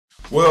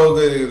Well,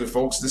 good evening,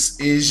 folks. This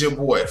is your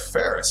boy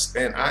Ferris,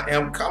 and I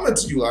am coming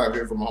to you live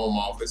here from my home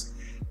office.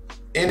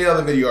 In the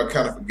other video, I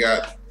kind of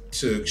forgot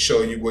to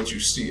show you what you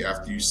see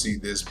after you see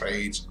this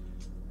page.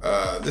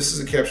 This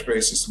is a capture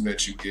page system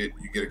that you get.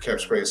 You get a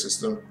capture page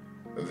system.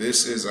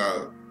 This is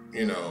our,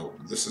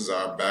 this is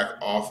our back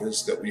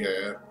office that we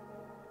have,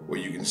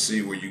 where you can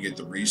see where you get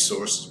the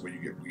resources. We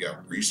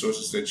got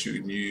resources that you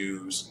can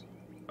use,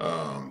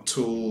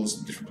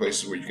 tools, different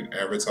places where you can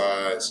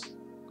advertise.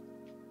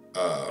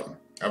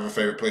 I have a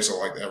favorite place I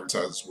like to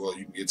advertise as well.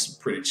 You can get some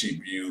pretty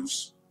cheap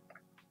views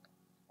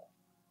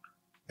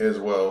as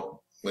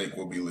well. Link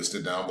will be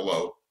listed down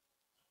below.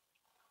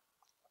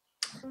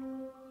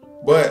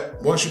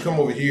 But once you come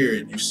over here,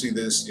 you see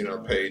this,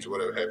 page,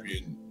 whatever have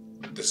you.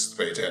 This is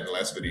the page I had in the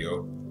last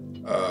video.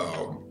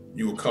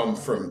 You will come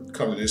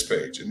to this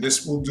page, and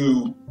this will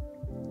do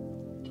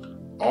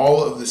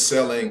all of the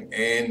selling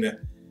and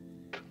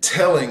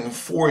telling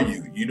for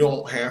you. You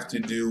don't have to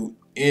do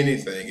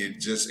anything. It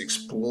just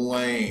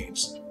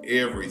explains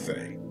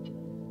everything,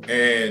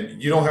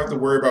 and you don't have to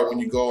worry about when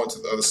you go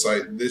onto the other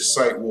site. This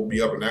site will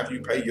be up, and after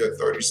you pay your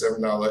 $37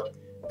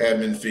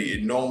 admin fee,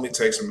 it normally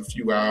takes them a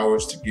few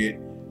hours to get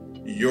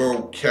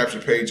your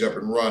capture page up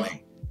and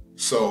running.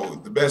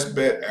 So the best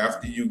bet,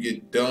 after you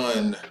get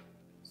done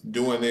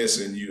doing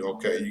this and you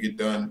get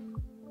done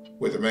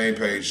with the main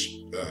page,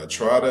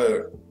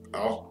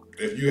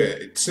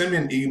 send me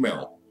an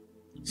email.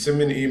 Send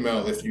me an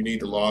email if you need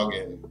the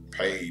login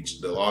page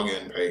to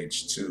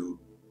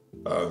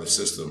the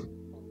system.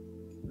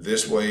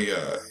 This way,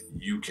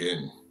 you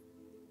can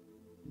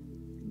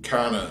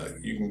get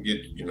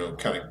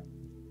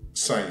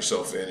sign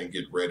yourself in and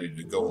get ready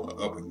to go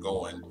up and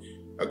going.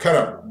 Kind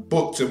of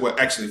book to what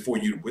actually for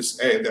you.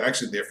 They're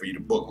actually there for you to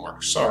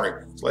bookmark.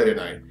 Sorry, it's late at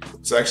night.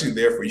 It's actually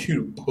there for you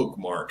to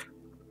bookmark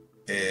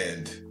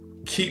and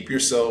keep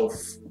yourself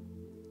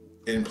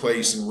in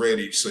place and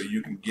ready so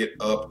you can get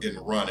up and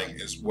running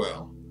as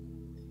well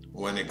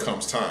when it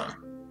comes time.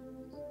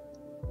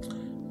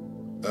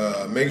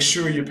 Make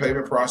sure your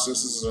payment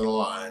process is in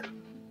line.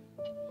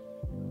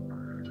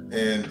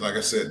 And like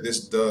I said,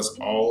 this does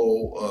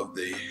all of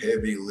the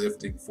heavy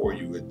lifting for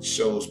you. It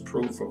shows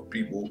proof of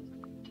people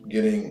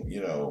getting,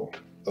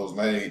 those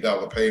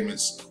 $98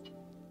 payments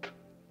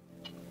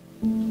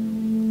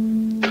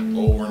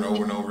over and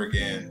over and over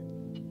again.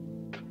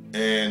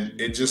 And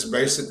it just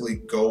basically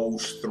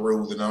goes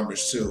through the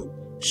numbers too.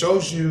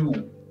 Shows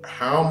you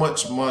how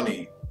much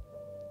money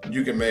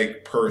you can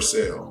make per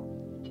sale.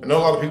 I know a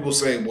lot of people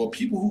say, well,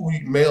 people who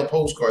mail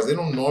postcards, they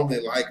don't normally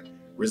like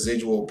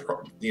residual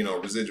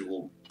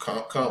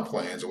comp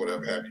plans or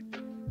whatever have you.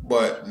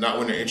 But not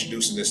when they're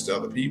introducing this to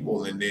other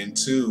people. And then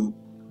two,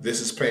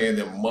 this is paying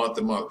them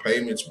month-to-month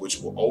payments, which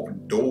will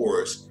open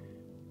doors,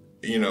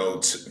 in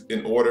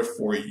order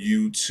for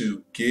you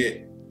to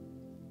get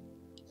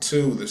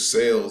to the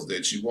sales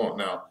that you want.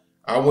 Now,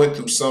 I went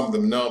through some of the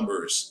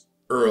numbers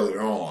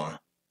earlier on.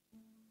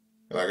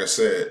 Like I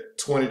said,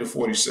 20 to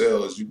 40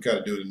 sales, you kind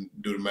of do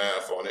the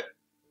math on it.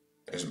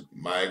 As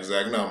my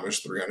exact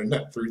numbers,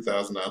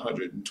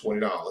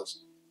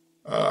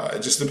 $3,920.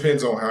 It just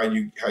depends on how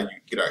you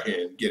get out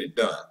here and get it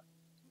done.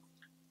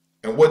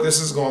 And what this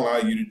is going to allow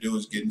you to do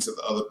is get into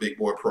the other big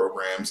boy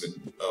programs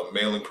and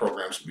mailing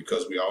programs,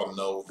 because we all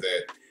know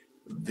that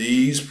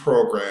these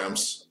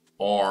programs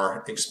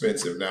are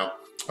expensive. Now,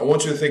 I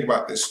want you to think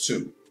about this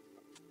too.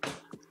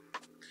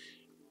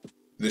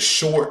 The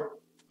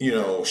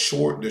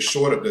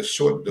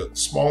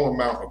small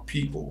amount of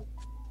people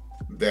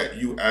that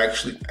you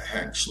actually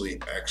have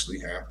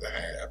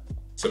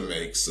to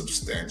make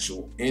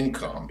substantial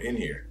income in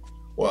here.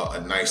 Well,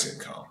 a nice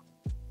income.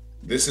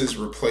 This is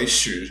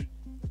replace your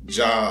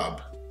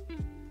job.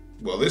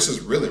 Well, this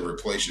is really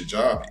replace your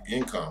job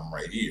income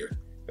right here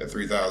at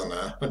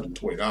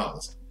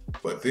 $3,920.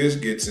 But this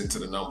gets into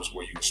the numbers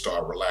where you can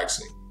start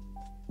relaxing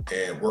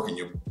and working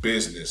your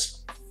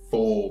business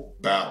full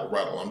battle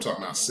rattle. I'm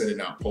talking about sending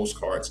out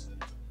postcards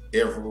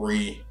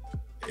every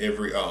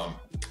day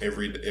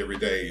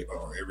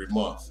or every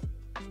month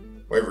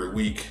or every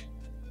week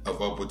of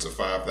upwards of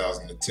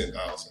 5,000 to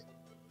 10,000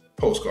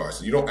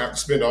 postcards. You don't have to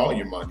spend all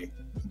your money,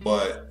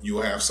 but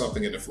you'll have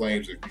something in the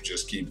flames if you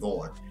just keep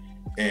going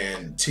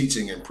and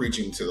teaching and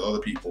preaching to the other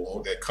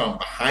people that come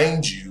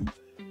behind you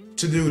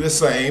to do the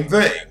same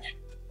thing.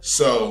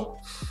 So,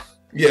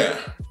 yeah.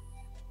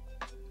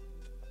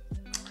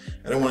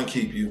 I don't want to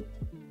keep you.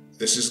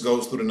 This just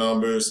goes through the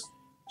numbers.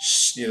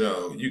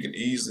 You can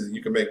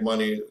make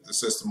money with the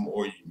system,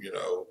 or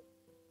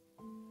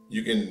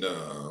you can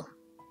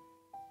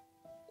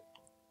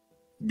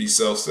be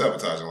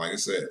self-sabotaging, like it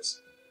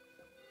says.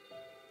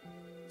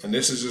 And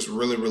this is just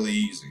really, really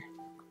easy.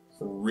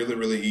 Really,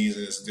 really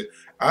easy.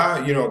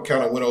 I,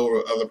 kind of went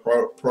over other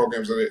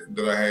programs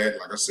that I had,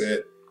 like I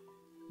said,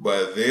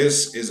 but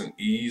this is an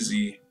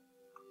easy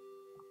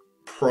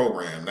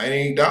program.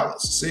 $98,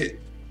 that's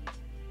it.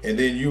 And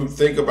then you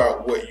think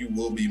about what you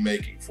will be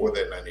making for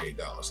that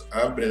 $98.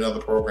 I've been in other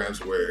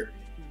programs where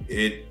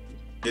it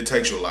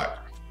takes you a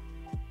lot.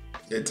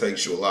 It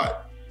takes you a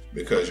lot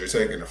because you're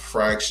taking a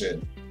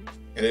fraction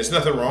And there's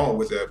nothing wrong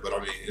with that, but I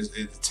mean,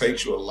 it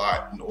takes you a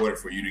lot in order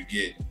for you to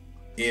get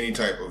any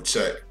type of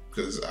check.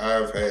 Because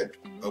I've had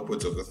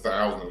upwards of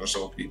 1,000 or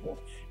so people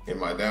in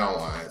my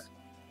downline,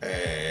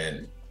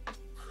 and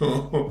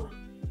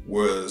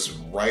was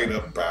right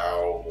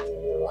about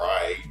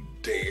right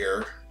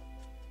there,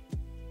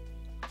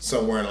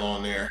 somewhere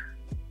along there.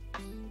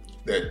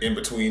 That in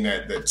between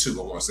that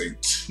two, I want to say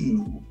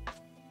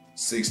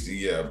 260,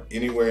 yeah,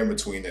 anywhere in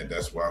between that.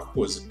 That's where I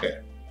was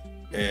at,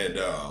 and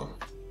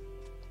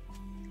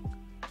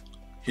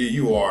here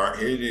you are.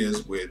 Here it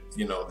is with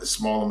the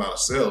small amount of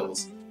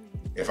sales.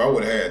 If I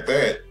would have had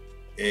that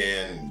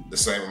and the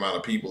same amount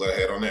of people that I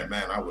had on that,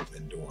 man, I would have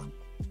been doing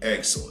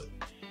excellent.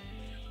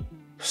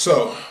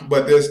 So,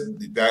 but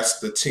that's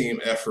the team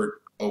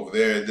effort over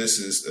there. This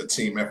is a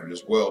team effort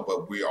as well,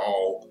 but we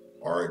all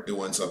are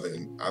doing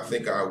something. I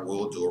think I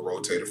will do a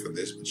rotator for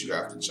this, but you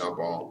have to jump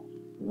on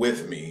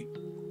with me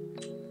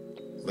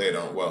later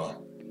on.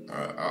 Well,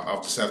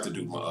 I'll just have to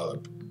do my other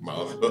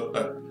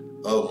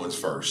ones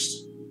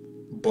first.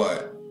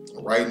 But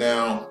right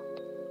now,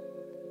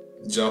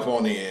 jump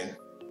on in,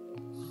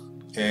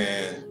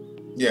 and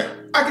yeah,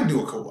 I can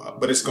do a co-op,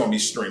 but it's gonna be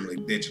extremely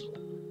digital.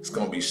 It's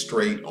gonna be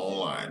straight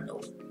online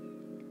though.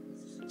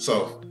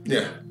 So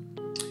yeah.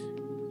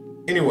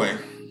 Anyway,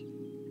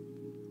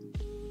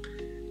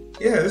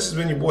 yeah, this has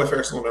been your boy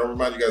Ferris. I want to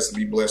remind you guys to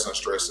be blessed,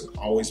 unstressed, and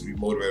always be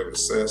motivated with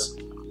success.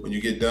 When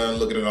you get done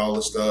looking at all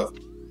this stuff,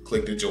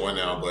 click the join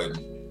now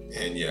button.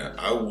 And yeah,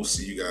 I will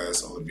see you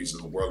guys on the beach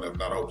of the world. And if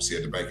not, I hope to see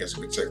you at the bank. Catch a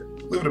good check.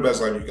 Live the best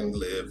life you can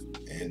live.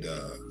 And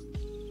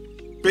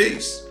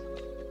peace.